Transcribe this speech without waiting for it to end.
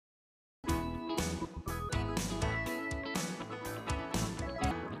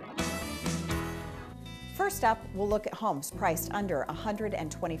First up, we'll look at homes priced under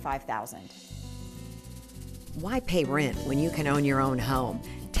 $125,000. Why pay rent when you can own your own home?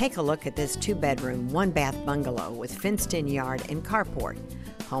 Take a look at this 2-bedroom, 1-bath bungalow with fenced-in yard and carport.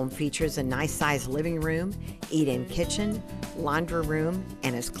 Home features a nice-sized living room, eat-in kitchen, laundry room,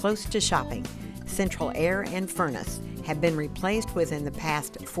 and is close to shopping. Central air and furnace have been replaced within the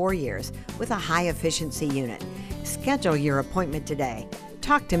past 4 years with a high-efficiency unit. Schedule your appointment today.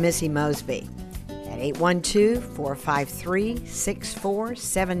 Talk to Missy Mosby at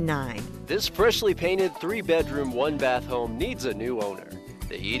 812-453-6479. This freshly painted 3-bedroom, 1-bath home needs a new owner.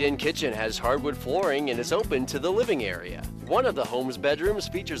 The eat-in kitchen has hardwood flooring and is open to the living area. One of the home's bedrooms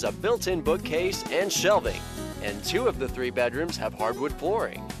features a built-in bookcase and shelving, and 2 of the 3 bedrooms have hardwood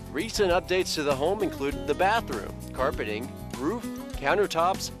flooring. Recent updates to the home include the bathroom, carpeting, roof,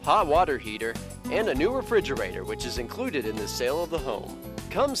 countertops, hot water heater, and a new refrigerator, which is included in the sale of the home.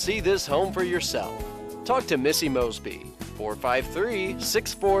 Come see this home for yourself. Talk to Missy Mosby,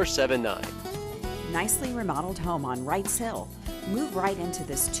 453-6479. Nicely remodeled home on Wrights Hill. Move right into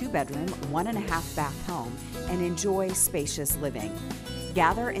this 2-bedroom, 1.5-bath home and enjoy spacious living.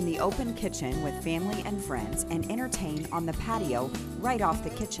 Gather in the open kitchen with family and friends and entertain on the patio right off the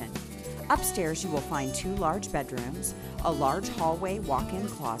kitchen. Upstairs you will find 2 large bedrooms, a large hallway walk-in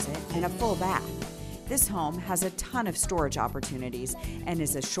closet, and a full bath. This home has a ton of storage opportunities and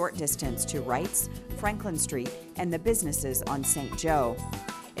is a short distance to Wrights, Franklin Street, and the businesses on St. Joe.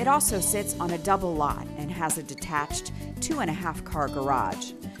 It also sits on a double lot and has a detached 2.5-car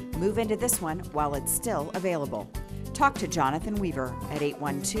garage. Move into this one while it's still available. Talk to Jonathan Weaver at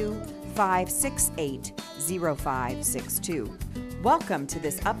 812-568-0562. Welcome to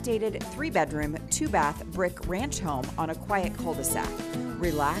this updated 3-bedroom, 2-bath brick ranch home on a quiet cul-de-sac.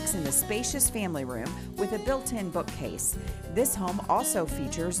 Relax in the spacious family room with a built-in bookcase. This home also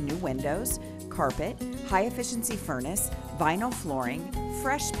features new windows, carpet, high-efficiency furnace, vinyl flooring,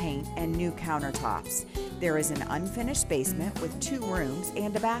 fresh paint, and new countertops. There is an unfinished basement with 2 rooms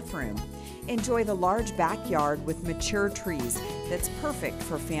and a bathroom. Enjoy the large backyard with mature trees that's perfect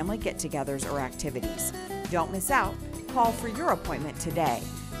for family get-togethers or activities. Don't miss out. Call for your appointment today.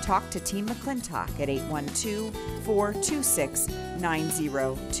 Talk to Team McClintock at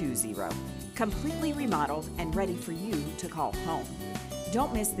 812-426-9020. Completely remodeled and ready for you to call home.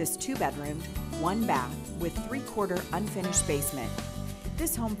 Don't miss this 2-bedroom, 1-bath with 3/4 unfinished basement.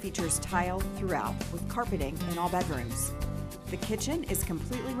 This home features tile throughout with carpeting in all bedrooms. The kitchen is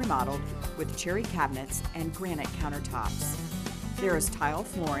completely remodeled with cherry cabinets and granite countertops. There is tile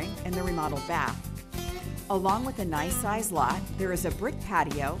flooring in the remodeled bath. Along with a nice-sized lot, there is a brick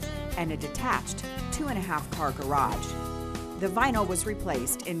patio and a detached 2.5-car garage. The vinyl was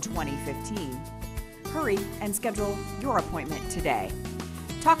replaced in 2015. Hurry and schedule your appointment today.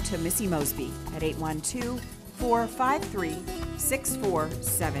 Talk to Missy Mosby at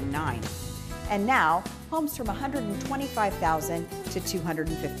 812-453-6479. And now, homes from $125,000 to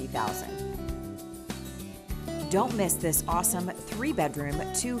 $250,000. Don't miss this awesome 3-bedroom,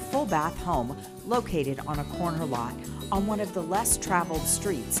 2 full-bath home located on a corner lot on one of the less traveled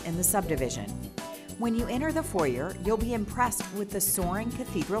streets in the subdivision. When you enter the foyer, you'll be impressed with the soaring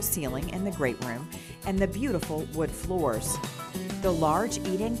cathedral ceiling in the great room and the beautiful wood floors. The large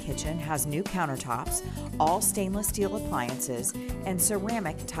eat-in kitchen has new countertops, all stainless steel appliances, and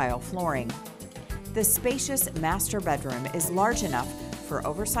ceramic tile flooring. The spacious master bedroom is large enough for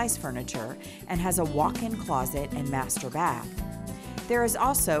oversized furniture and has a walk-in closet and master bath. There is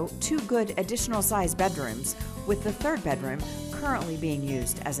also 2 good additional size bedrooms, with the 3rd bedroom currently being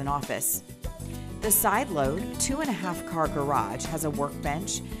used as an office. The side-load 2.5-car garage has a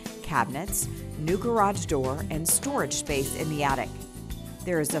workbench, cabinets, new garage door, and storage space in the attic.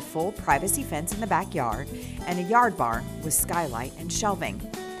 There is a full privacy fence in the backyard and a yard barn with skylight and shelving.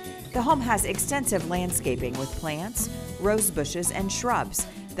 The home has extensive landscaping with plants, rose bushes, and shrubs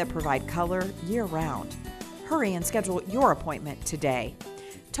that provide color year-round. Hurry and schedule your appointment today.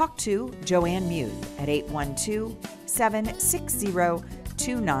 Talk to Joanne Muth at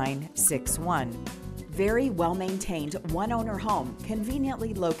 812-760-2961. Very well-maintained one-owner home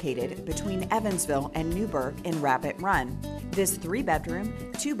conveniently located between Evansville and Newburgh in Rabbit Run. This 3-bedroom,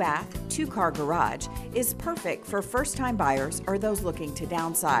 2-bath, 2-car garage is perfect for first-time buyers or those looking to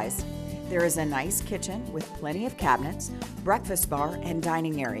downsize. There is a nice kitchen with plenty of cabinets, breakfast bar, and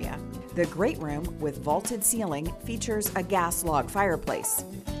dining area. The great room with vaulted ceiling features a gas log fireplace.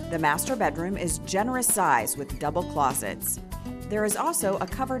 The master bedroom is generous size with double closets. There is also a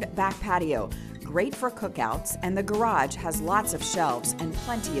covered back patio, great for cookouts, and the garage has lots of shelves and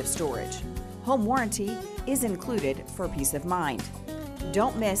plenty of storage. Home warranty is included for peace of mind.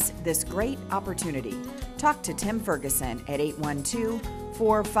 Don't miss this great opportunity. Talk to Tim Ferguson at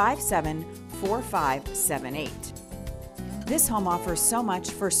 812-457-4578. This home offers so much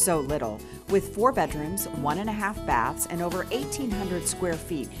for so little. With 4 bedrooms, 1.5 baths, and over 1,800 square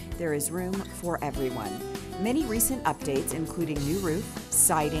feet, there is room for everyone. Many recent updates including new roof,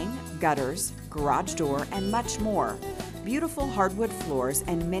 siding, gutters, garage door, and much more. Beautiful hardwood floors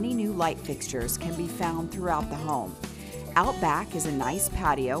and many new light fixtures can be found throughout the home. Out back is a nice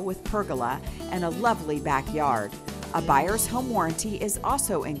patio with pergola and a lovely backyard. A buyer's home warranty is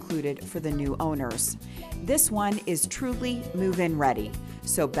also included for the new owners. This one is truly move-in ready,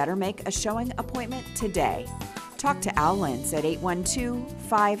 so better make a showing appointment today. Talk to Al Lentz at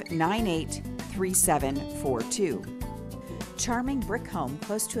 812-598-3742. Charming brick home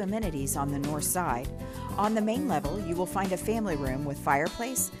close to amenities on the north side. On the main level, you will find a family room with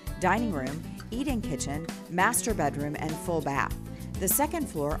fireplace, dining room, eat-in kitchen, master bedroom, and full bath. The second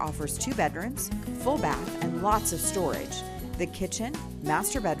floor offers 2 bedrooms, full bath, and lots of storage. The kitchen,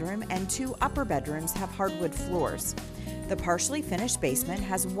 master bedroom, and 2 upper bedrooms have hardwood floors. The partially finished basement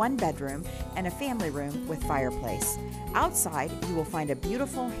has 1 bedroom and a family room with fireplace. Outside, you will find a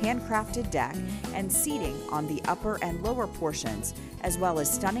beautiful handcrafted deck and seating on the upper and lower portions, as well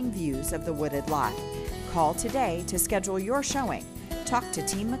as stunning views of the wooded lot. Call today to schedule your showing. Talk to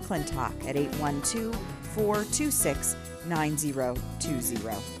Team McClintock at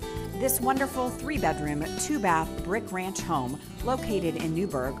 812-426-9020. This wonderful 3-bedroom, 2-bath brick ranch home located in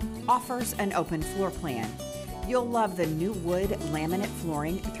Newburgh offers an open floor plan. You'll love the new wood laminate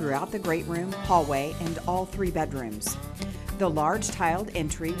flooring throughout the great room, hallway, and all 3 bedrooms. The large tiled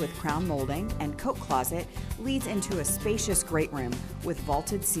entry with crown molding and coat closet leads into a spacious great room with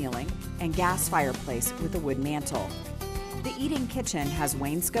vaulted ceiling and gas fireplace with a wood mantel. The eat-in kitchen has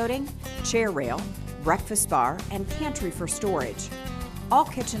wainscoting, chair rail, breakfast bar, and pantry for storage. All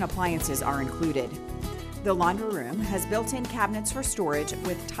kitchen appliances are included. The laundry room has built-in cabinets for storage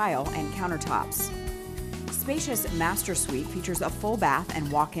with tile and countertops. Spacious master suite features a full bath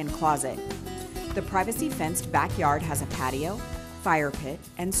and walk-in closet. The privacy-fenced backyard has a patio, fire pit,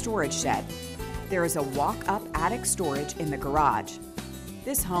 and storage shed. There is a walk-up attic storage in the garage.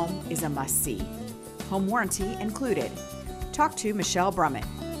 This home is a must-see. Home warranty included. Talk to Michelle Brummett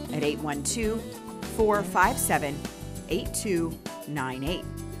at 812-457-8298.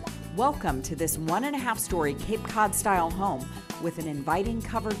 Welcome to this 1.5-story Cape Cod-style home with an inviting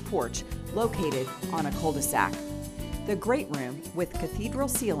covered porch located on a cul-de-sac. The great room with cathedral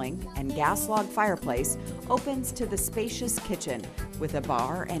ceiling and gas log fireplace opens to the spacious kitchen with a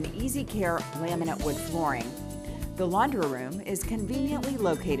bar and easy care laminate wood flooring. The laundry room is conveniently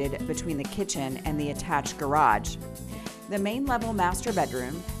located between the kitchen and the attached garage. The main level master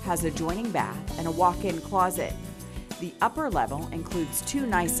bedroom has adjoining bath and a walk-in closet. The upper level includes 2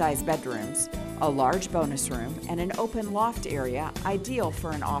 nice-sized bedrooms, a large bonus room, and an open loft area ideal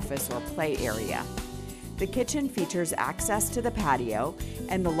for an office or play area. The kitchen features access to the patio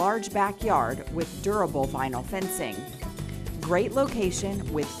and the large backyard with durable vinyl fencing. Great location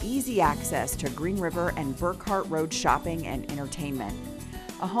with easy access to Green River and Burkhart Road shopping and entertainment.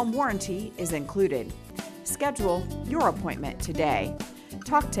 A home warranty is included. Schedule your appointment today.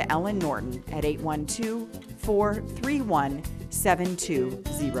 Talk to Ellen Norton at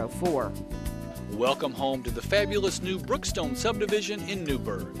 812-431-7204. Welcome home to the fabulous new Brookstone subdivision in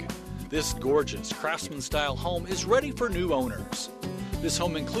Newburgh. This gorgeous craftsman-style home is ready for new owners. This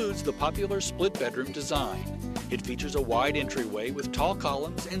home includes the popular split-bedroom design. It features a wide entryway with tall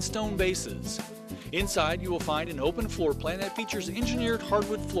columns and stone bases. Inside, you will find an open floor plan that features engineered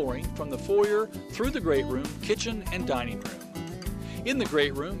hardwood flooring from the foyer through the great room, kitchen, and dining room. In the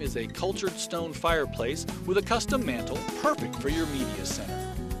great room is a cultured stone fireplace with a custom mantel perfect for your media center.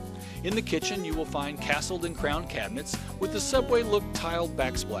 In the kitchen, you will find castled and crowned cabinets with the subway look tiled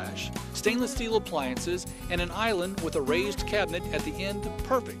backsplash, stainless steel appliances, and an island with a raised cabinet at the end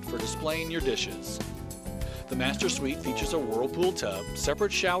perfect for displaying your dishes. The master suite features a whirlpool tub,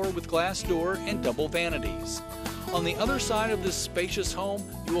 separate shower with glass door, and double vanities. On the other side of this spacious home,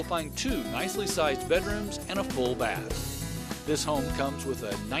 you will find 2 nicely sized bedrooms and a full bath. This home comes with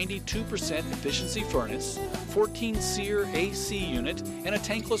a 92% efficiency furnace, 14-SEER AC unit, and a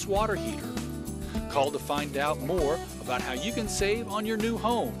tankless water heater. Call to find out more about how you can save on your new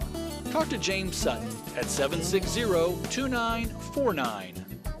home. Talk to James Sutton at 760-2949.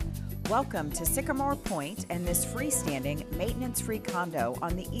 Welcome to Sycamore Point and this freestanding, maintenance-free condo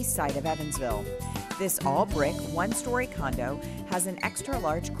on the east side of Evansville. This all-brick, 1-story condo has an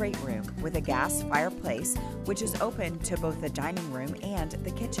extra-large great room with a gas fireplace, which is open to both the dining room and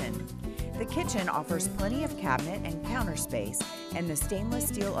the kitchen. The kitchen offers plenty of cabinet and counter space, and the stainless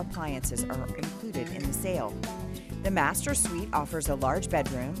steel appliances are included in the sale. The master suite offers a large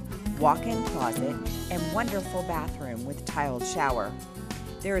bedroom, walk-in closet, and wonderful bathroom with tiled shower.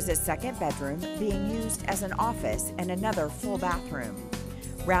 There is a second bedroom being used as an office and another full bathroom.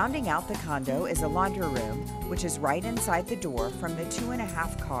 Rounding out the condo is a laundry room, which is right inside the door from the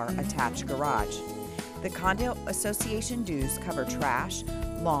 2.5-car attached garage. The condo association dues cover trash,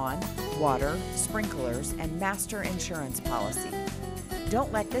 lawn, water, sprinklers, and master insurance policy.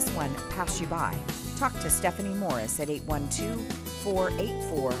 Don't let this one pass you by. Talk to Stephanie Morris at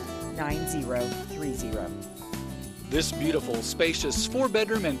 812-484-9030. This beautiful, spacious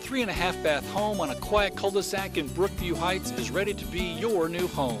 4-bedroom and 3.5-bath home on a quiet cul-de-sac in Brookview Heights is ready to be your new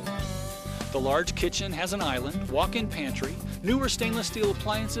home. The large kitchen has an island, walk-in pantry, newer stainless steel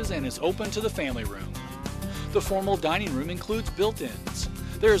appliances, and is open to the family room. The formal dining room includes built-ins.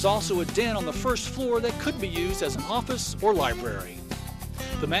 There is also a den on the first floor that could be used as an office or library.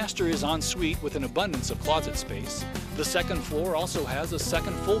 The master is en suite with an abundance of closet space. The second floor also has a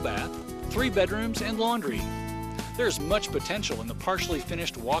second full bath, 3 bedrooms, and laundry. There's much potential in the partially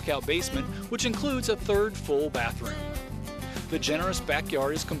finished walkout basement, which includes a third full bathroom. The generous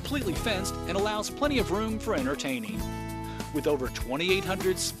backyard is completely fenced and allows plenty of room for entertaining. With over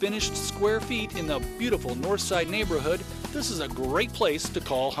 2,800 finished square feet in the beautiful Northside neighborhood, this is a great place to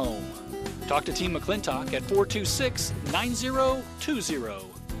call home. Talk to Team McClintock at 426-9020.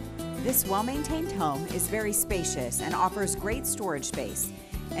 This well-maintained home is very spacious and offers great storage space,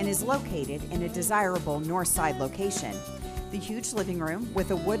 and is located in a desirable north side location. The huge living room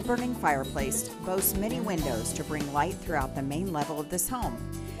with a wood-burning fireplace boasts many windows to bring light throughout the main level of this home.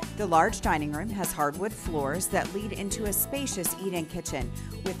 The large dining room has hardwood floors that lead into a spacious eat-in kitchen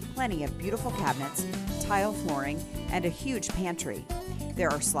with plenty of beautiful cabinets, tile flooring, and a huge pantry.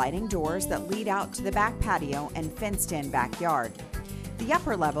 There are sliding doors that lead out to the back patio and fenced-in backyard. The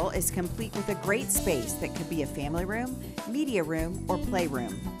upper level is complete with a great space that could be a family room, media room, or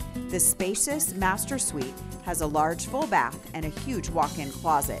playroom. The spacious master suite has a large full bath and a huge walk-in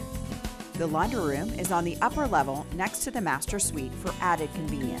closet. The laundry room is on the upper level next to the master suite for added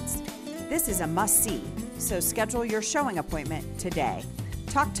convenience. This is a must-see, so schedule your showing appointment today.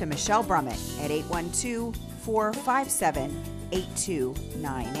 Talk to Michelle Brummett at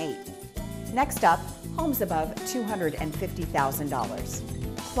 812-457-8298. Next up, homes above $250,000.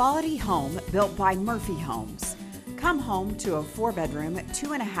 Quality home built by Murphy Homes. Come home to a 4-bedroom,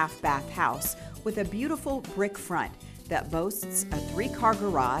 2.5-bath house with a beautiful brick front that boasts a 3-car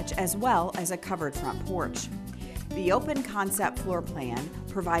garage as well as a covered front porch. The open concept floor plan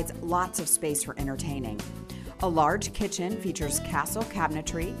provides lots of space for entertaining. A large kitchen features castle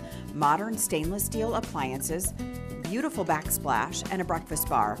cabinetry, modern stainless steel appliances, beautiful backsplash, and a breakfast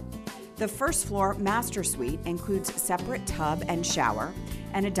bar. The first floor master suite includes separate tub and shower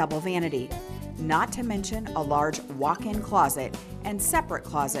and a double vanity, not to mention a large walk-in closet and separate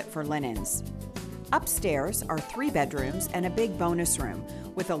closet for linens. Upstairs are 3 bedrooms and a big bonus room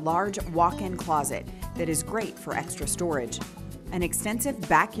with a large walk-in closet that is great for extra storage. An extensive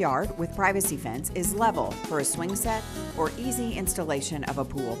backyard with privacy fence is level for a swing set or easy installation of a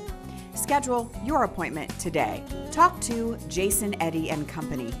pool. Schedule your appointment today. Talk to Jason Eddy and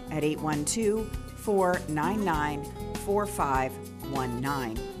Company at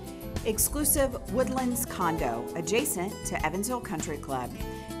 812-499-4519. Exclusive Woodlands condo adjacent to Evansville Country Club.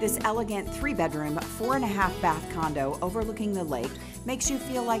 This elegant 3-bedroom, 4.5-bath condo overlooking the lake makes you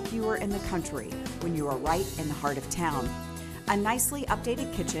feel like you are in the country when you are right in the heart of town. A nicely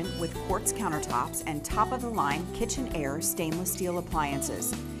updated kitchen with quartz countertops and top-of-the-line KitchenAir stainless steel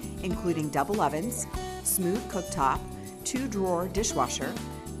appliances, including double ovens, smooth cooktop, 2-drawer dishwasher,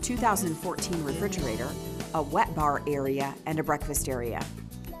 2014 refrigerator, a wet bar area, and a breakfast area.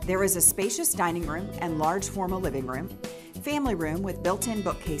 There is a spacious dining room and large formal living room, family room with built-in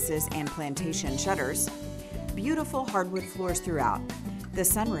bookcases and plantation shutters, beautiful hardwood floors throughout. The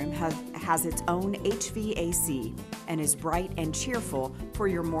sunroom has its own HVAC and is bright and cheerful for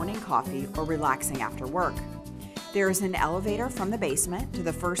your morning coffee or relaxing after work. There is an elevator from the basement to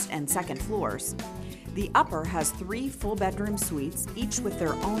the first and second floors. The upper has 3 full-bedroom suites, each with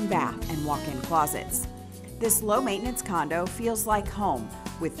their own bath and walk-in closets. This low-maintenance condo feels like home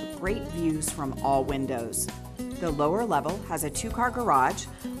with great views from all windows. The lower level has a 2-car garage,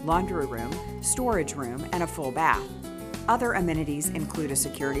 laundry room, storage room, and a full bath. Other amenities include a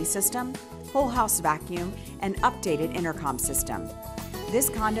security system, whole house vacuum, and updated intercom system. This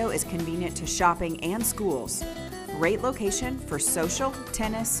condo is convenient to shopping and schools. Great location for social,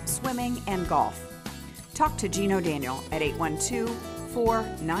 tennis, swimming, and golf. Talk to Gino Daniel at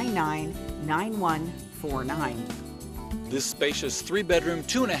 224-99-9149. This spacious 3-bedroom,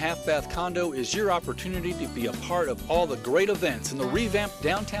 2.5-bath condo is your opportunity to be a part of all the great events in the revamped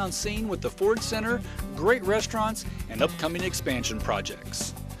downtown scene with the Ford Center, great restaurants, and upcoming expansion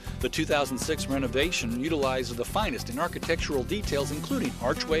projects. The 2006 renovation utilizes the finest in architectural details, including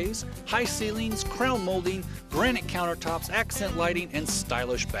archways, high ceilings, crown molding, granite countertops, accent lighting, and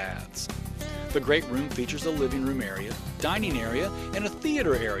stylish baths. The great room features a living room area, dining area, and a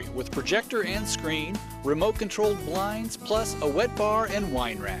theater area with projector and screen, remote-controlled blinds, plus a wet bar and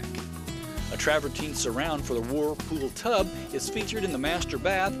wine rack. A travertine surround for the whirlpool tub is featured in the master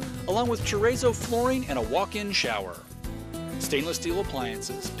bath, along with terrazzo flooring and a walk-in shower. Stainless steel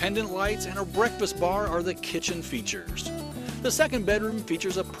appliances, pendant lights, and a breakfast bar are the kitchen features. The second bedroom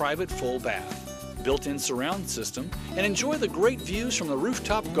features a private full bath, built-in surround system, and enjoy the great views from the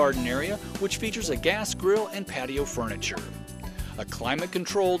rooftop garden area, which features a gas grill and patio furniture. A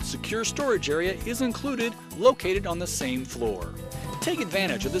climate-controlled, secure storage area is included, located on the same floor. Take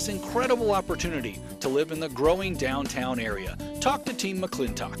advantage of this incredible opportunity to live in the growing downtown area. Talk to Team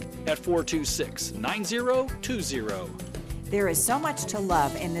McClintock at 426-9020. There is so much to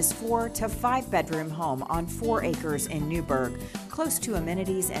love in this 4 to 5 bedroom home on 4 acres in Newburgh, close to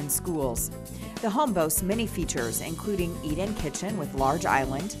amenities and schools. The home boasts many features, including eat-in kitchen with large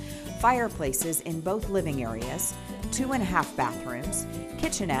island, fireplaces in both living areas, 2.5 bathrooms,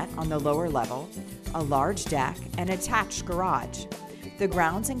 kitchenette on the lower level, a large deck, and attached garage. The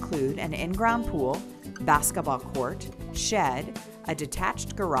grounds include an in-ground pool, basketball court, shed, a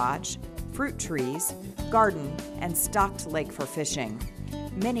detached garage, fruit trees, garden, and stocked lake for fishing.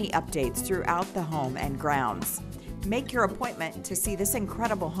 Many updates throughout the home and grounds. Make your appointment to see this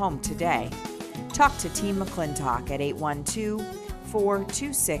incredible home today. Talk to Team McClintock at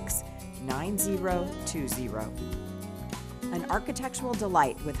 812-426-9020. An architectural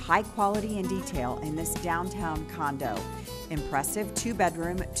delight with high quality and detail in this downtown condo. Impressive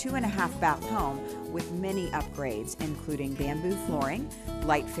 2-bedroom, 2.5-bath home with many upgrades, including bamboo flooring,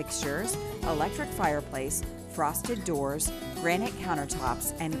 light fixtures, electric fireplace, frosted doors, granite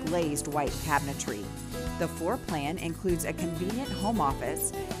countertops, and glazed white cabinetry. The floor plan includes a convenient home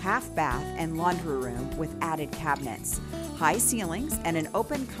office, half bath, and laundry room with added cabinets. High ceilings and an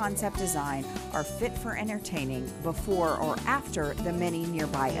open concept design are fit for entertaining before or after the many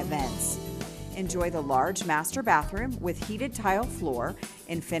nearby events. Enjoy the large master bathroom with heated tile floor,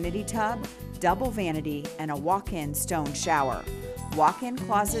 infinity tub, double vanity, and a walk-in stone shower. Walk-in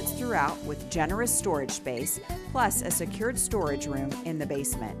closets throughout with generous storage space, plus a secured storage room in the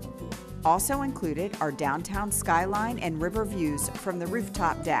basement. Also included are downtown skyline and river views from the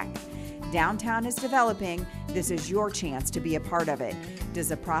rooftop deck. Downtown is developing. This is your chance to be a part of it. Does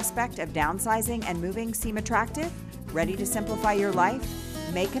the prospect of downsizing and moving seem attractive? Ready to simplify your life?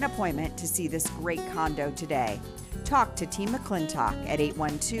 Make an appointment to see this great condo today. Talk to Team McClintock at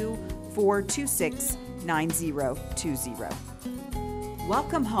 812-426-9020.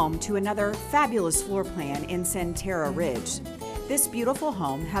 Welcome home to another fabulous floor plan in Centerra Ridge. This beautiful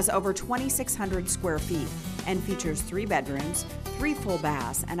home has over 2,600 square feet and features 3 bedrooms, 3 full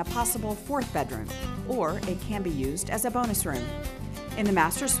baths, and a possible 4th bedroom, or it can be used as a bonus room. In the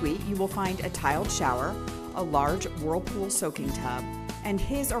master suite, you will find a tiled shower, a large whirlpool soaking tub, and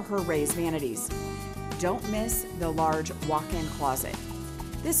his or her raised vanities. Don't miss the large walk-in closet.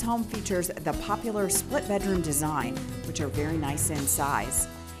 This home features the popular split bedroom design, which are very nice in size.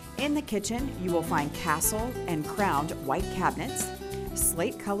 In the kitchen, you will find castle and crowned white cabinets,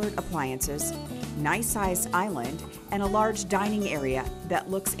 slate-colored appliances, nice-sized island, and a large dining area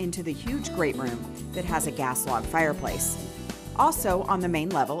that looks into the huge great room that has a gas log fireplace. Also on the main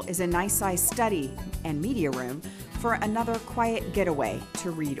level is a nice-sized study and media room for another quiet getaway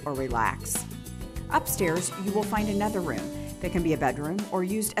to read or relax. Upstairs, you will find another room that can be a bedroom or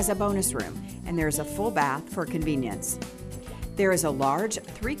used as a bonus room, and there is a full bath for convenience. There is a large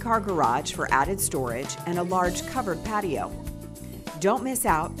 3-car garage for added storage and a large covered patio. Don't miss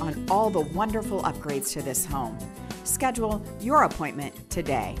out on all the wonderful upgrades to this home. Schedule your appointment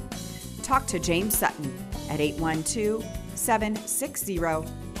today. Talk to James Sutton at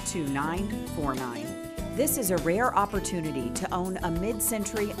 812-760-2949. This is a rare opportunity to own a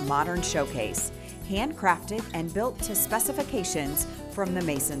mid-century modern showcase, handcrafted and built to specifications from the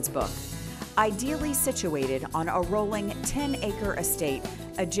Mason's book. Ideally situated on a rolling 10-acre estate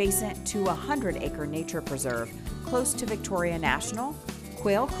adjacent to a 100-acre nature preserve close to Victoria National,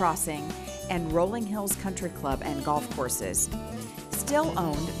 Quail Crossing, and Rolling Hills Country Club and golf courses. Still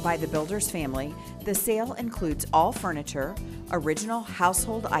owned by the builder's family, the sale includes all furniture, original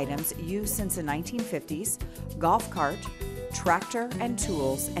household items used since the 1950s, golf cart, tractor and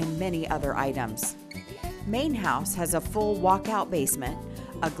tools, and many other items. Main house has a full walkout basement,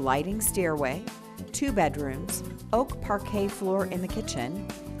 a gliding stairway, 2 bedrooms, oak parquet floor in the kitchen,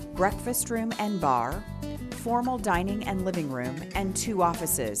 breakfast room and bar, formal dining and living room, and 2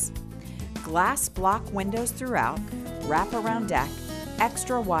 offices. Glass block windows throughout, wraparound deck,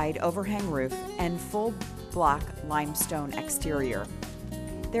 extra wide overhang roof, and full block limestone exterior.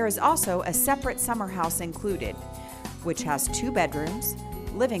 There is also a separate summer house included, which has 2 bedrooms,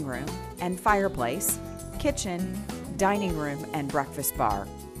 living room and fireplace, kitchen, dining room, and breakfast bar.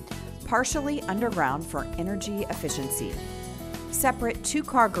 Partially underground for energy efficiency. Separate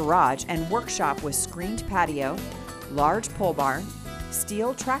 2-car garage and workshop with screened patio, large pole barn,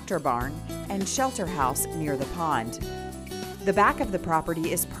 steel tractor barn, and shelter house near the pond. The back of the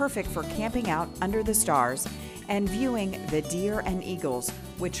property is perfect for camping out under the stars and viewing the deer and eagles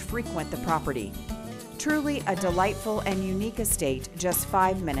which frequent the property. Truly a delightful and unique estate just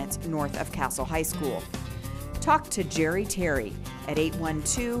 5 minutes north of Castle High School. Talk to Jerry Terry at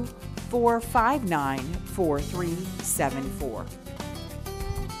 812-459-4374.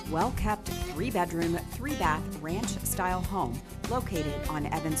 Well-kept 3-bedroom, 3-bath ranch-style home located on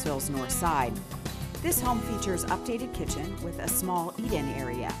Evansville's north side. This home features updated kitchen with a small eat-in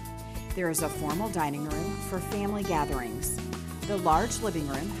area. There is a formal dining room for family gatherings. The large living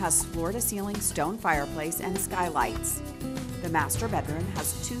room has floor-to-ceiling stone fireplace and skylights. The master bedroom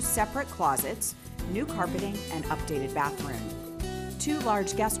has 2 separate closets, new carpeting, and updated bathroom. 2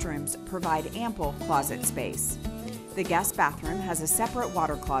 large guest rooms provide ample closet space. The guest bathroom has a separate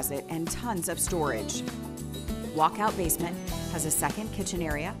water closet and tons of storage. Walkout basement has a second kitchen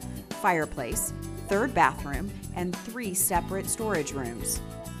area, fireplace, 3rd bathroom, and 3 separate storage rooms.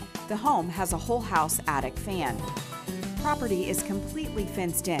 The home has a whole house attic fan. Property is completely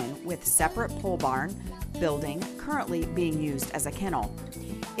fenced in with separate pole barn building currently being used as a kennel.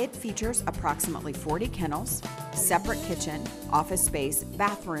 It features approximately 40 kennels, separate kitchen, office space,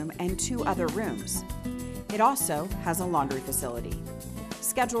 bathroom, and 2 other rooms. It also has a laundry facility.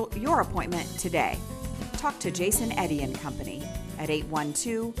 Schedule your appointment today. Talk to Jason Eddy and Company at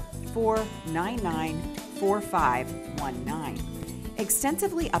 812-499-4519.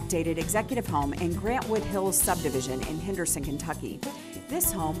 Extensively updated executive home in Grantwood Hills subdivision in Henderson, Kentucky.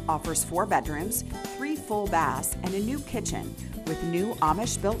 This home offers 4 bedrooms, 3 full baths, and a new kitchen with new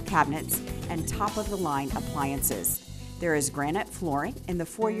Amish-built cabinets and top-of-the-line appliances. There is granite flooring in the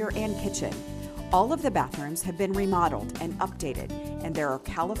foyer and kitchen. All of the bathrooms have been remodeled and updated, and there are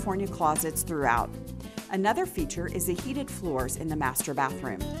California closets throughout. Another feature is the heated floors in the master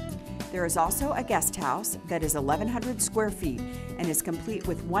bathroom. There is also a guest house that is 1,100 square feet and is complete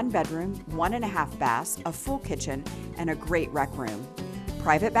with 1 bedroom, 1.5 baths, a full kitchen, and a great rec room.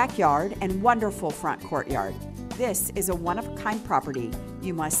 Private backyard and wonderful front courtyard. This is a one-of-a-kind property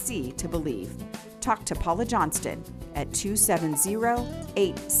you must see to believe. Talk to Paula Johnston at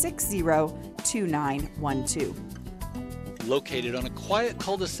 270-860-2912. Located on a quiet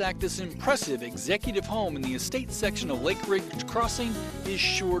cul-de-sac, this impressive executive home in the estate section of Lake Ridge Crossing is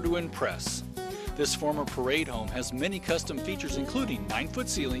sure to impress. This former parade home has many custom features including 9-foot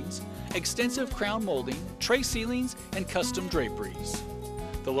ceilings, extensive crown molding, tray ceilings, and custom draperies.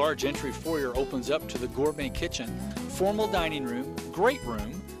 The large entry foyer opens up to the gourmet kitchen, formal dining room, great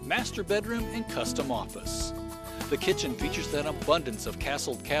room, master bedroom, and custom office. The kitchen features an abundance of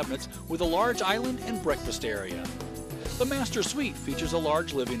castled cabinets with a large island and breakfast area. The master suite features a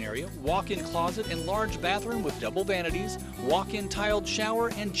large living area, walk-in closet, and large bathroom with double vanities, walk-in tiled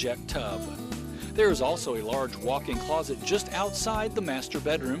shower, and jet tub. There is also a large walk-in closet just outside the master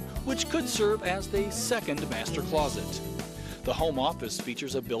bedroom, which could serve as the second master closet. The home office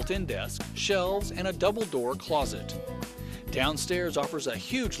features a built-in desk, shelves, and a double-door closet. Downstairs offers a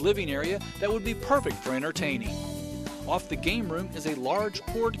huge living area that would be perfect for entertaining. Off the game room is a large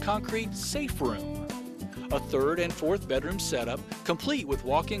poured concrete safe room. A 3rd and 4th bedroom setup, complete with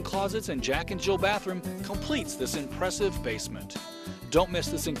walk-in closets and Jack and Jill bathroom, completes this impressive basement. Don't miss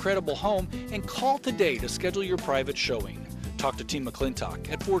this incredible home and call today to schedule your private showing. Talk to Team McClintock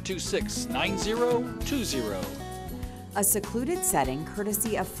at 426-9020. A secluded setting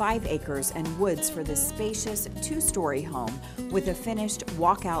courtesy of 5 acres and woods for this spacious 2-story home with a finished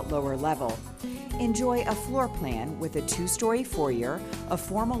walkout lower level. Enjoy a floor plan with a 2-story foyer, a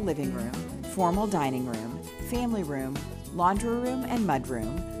formal living room, formal dining room, family room, laundry room and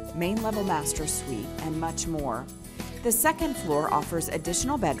mudroom, main level master suite, and much more. The 2nd floor offers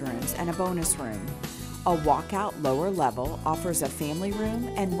additional bedrooms and a bonus room. A walkout lower level offers a family room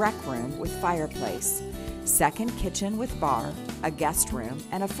and rec room with fireplace. 2nd kitchen with bar, a guest room,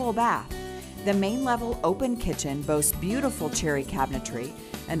 and a full bath. The main level open kitchen boasts beautiful cherry cabinetry,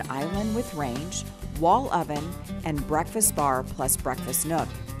 an island with range, wall oven, and breakfast bar plus breakfast nook.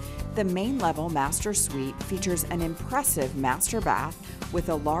 The main level master suite features an impressive master bath with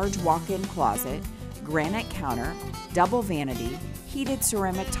a large walk-in closet, granite counter, double vanity, heated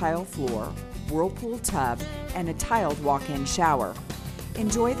ceramic tile floor, whirlpool tub, and a tiled walk-in shower.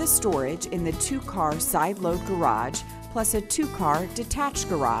 Enjoy the storage in the 2-car side-load garage plus a 2-car detached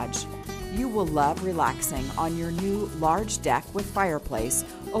garage. You will love relaxing on your new large deck with fireplace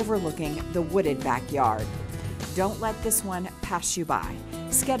overlooking the wooded backyard. Don't let this one pass you by.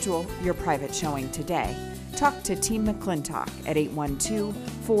 Schedule your private showing today. Talk to Team McClintock at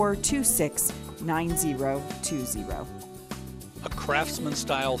 812-426-9020. A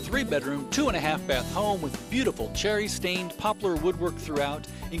craftsman-style 3-bedroom, 2.5-bath home with beautiful cherry-stained poplar woodwork throughout,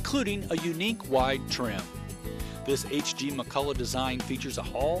 including a unique wide trim. This H.G. McCullough design features a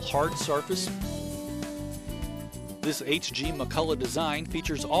all hard surface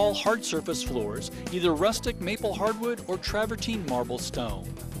floors, either rustic maple hardwood or travertine marble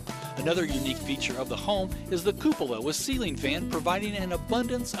stone. Another unique feature of the home is the cupola with ceiling fan providing an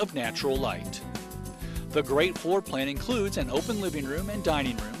abundance of natural light. The great floor plan includes an open living room and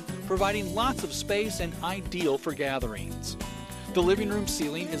dining room, providing lots of space and ideal for gatherings. The living room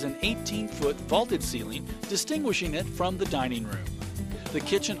ceiling is an 18-foot vaulted ceiling, distinguishing it from the dining room. The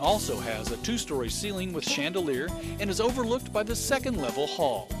kitchen also has a 2-story ceiling with chandelier and is overlooked by the 2nd-level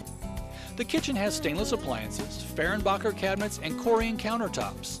hall. The kitchen has stainless appliances, Fehrenbacher cabinets, and Corian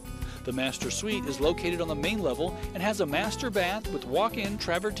countertops. The master suite is located on the main level and has a master bath with walk-in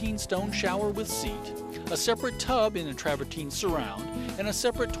travertine stone shower with seat, a separate tub in a travertine surround, and a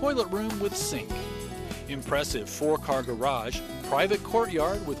separate toilet room with sink. Impressive 4-car garage, private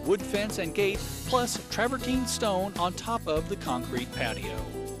courtyard with wood fence and gate, plus travertine stone on top of the concrete patio.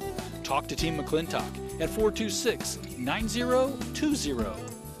 Talk to Team McClintock at 426-9020.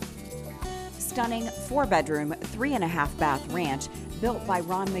 Stunning 4-bedroom, 3.5-bath ranch built by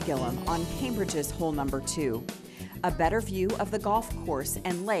Ron McGillum on Cambridge's hole number 2. A better view of the golf course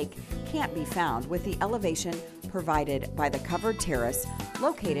and lake can't be found with the elevation provided by the covered terrace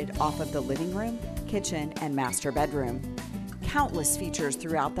located off of the living room, kitchen, and master bedroom. Countless features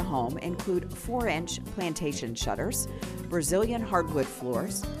throughout the home include 4-inch plantation shutters, Brazilian hardwood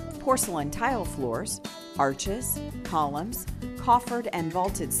floors, porcelain tile floors, arches, columns, coffered and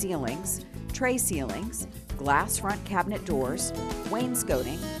vaulted ceilings, tray ceilings, glass front cabinet doors,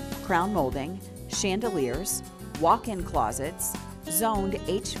 wainscoting, crown molding, chandeliers, walk-in closets, zoned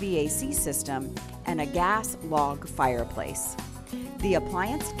HVAC system, and a gas log fireplace. The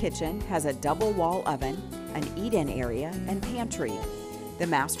appliance kitchen has a double wall oven, an eat-in area, and pantry. The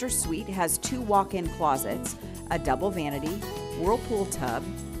master suite has 2 walk-in closets, a double vanity, whirlpool tub,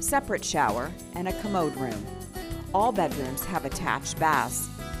 separate shower, and a commode room. All bedrooms have attached baths.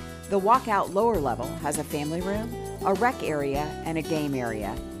 The walkout lower level has a family room, a rec area, and a game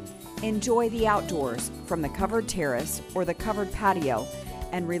area. Enjoy the outdoors from the covered terrace or the covered patio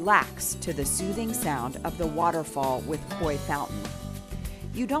and relax to the soothing sound of the waterfall with koi fountain.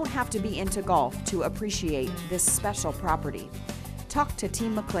 You don't have to be into golf to appreciate this special property. Talk to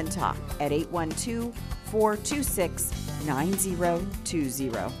Team McClintock at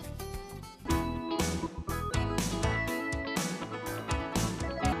 812-426-9020.